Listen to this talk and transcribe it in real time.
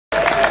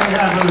big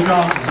hand for the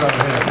dancers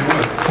over here, if you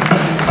would.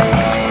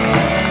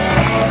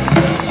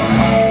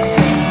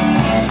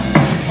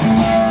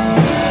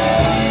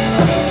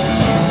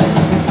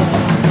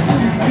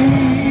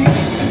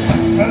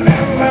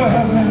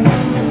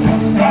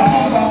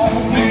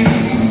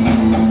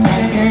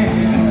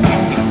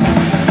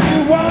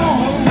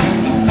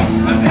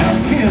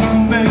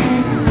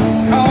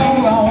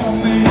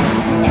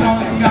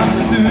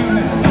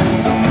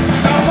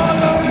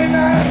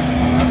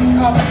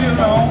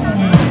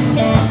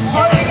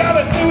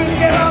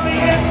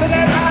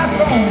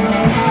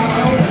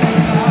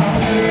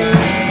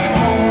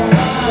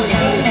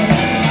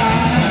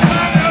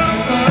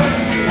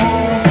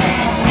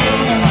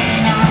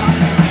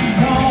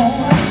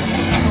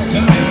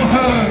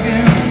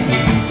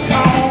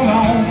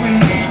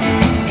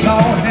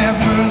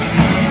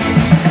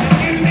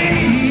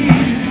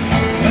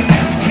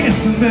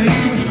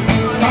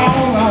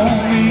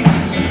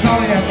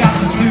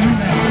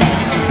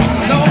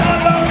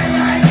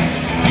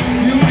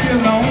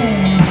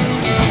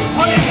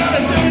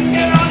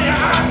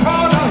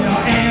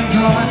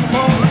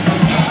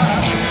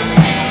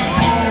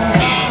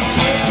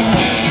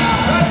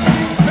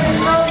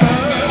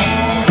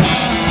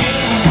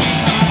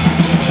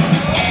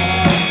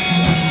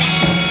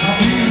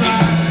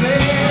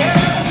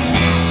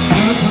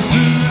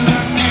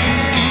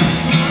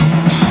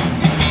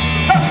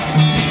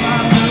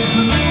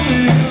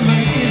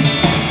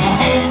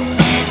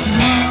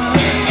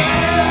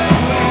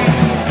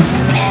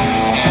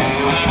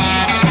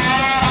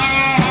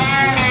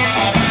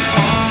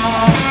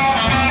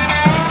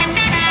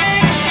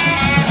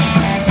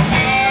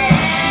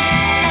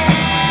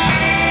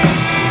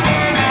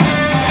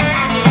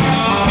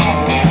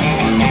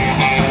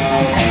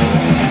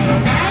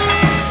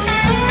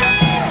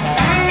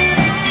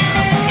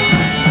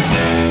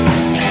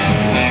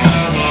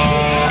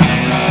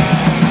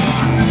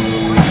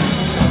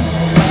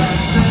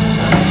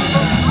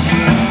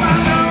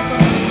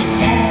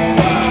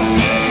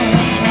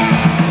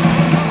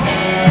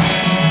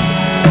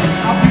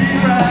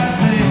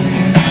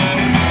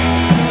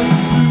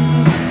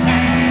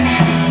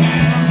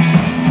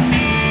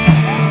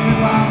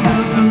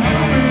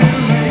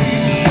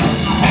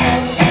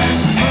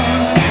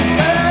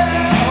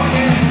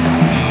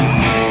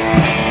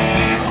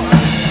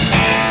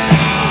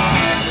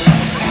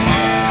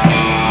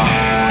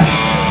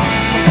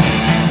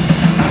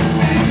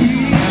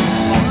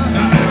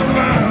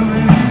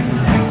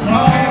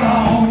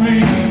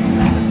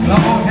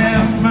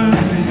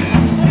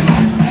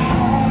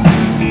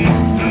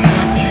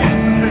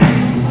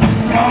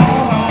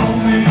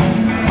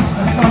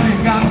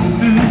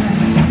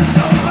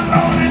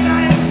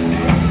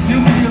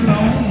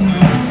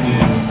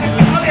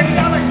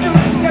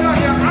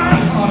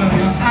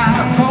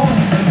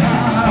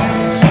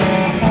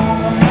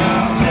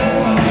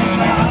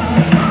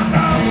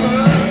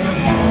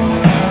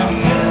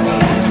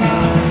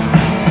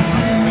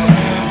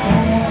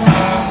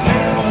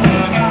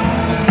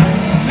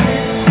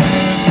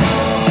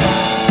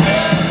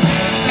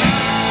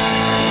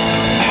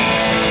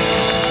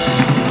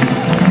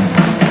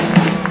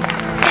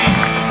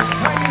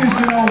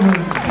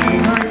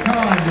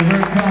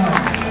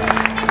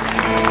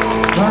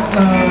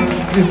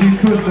 If you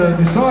could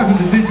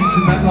decipher the digits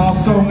in that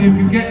last song, you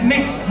can get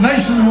Nick's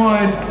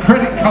nationwide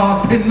credit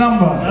card PIN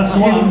number. That's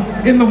the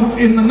one.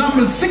 In the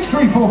numbers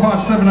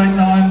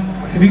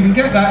 6345789. If you can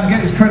get that and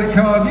get his credit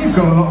card, you've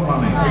got a lot of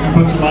money. We can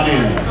put some money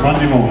in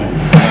Monday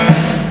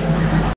morning.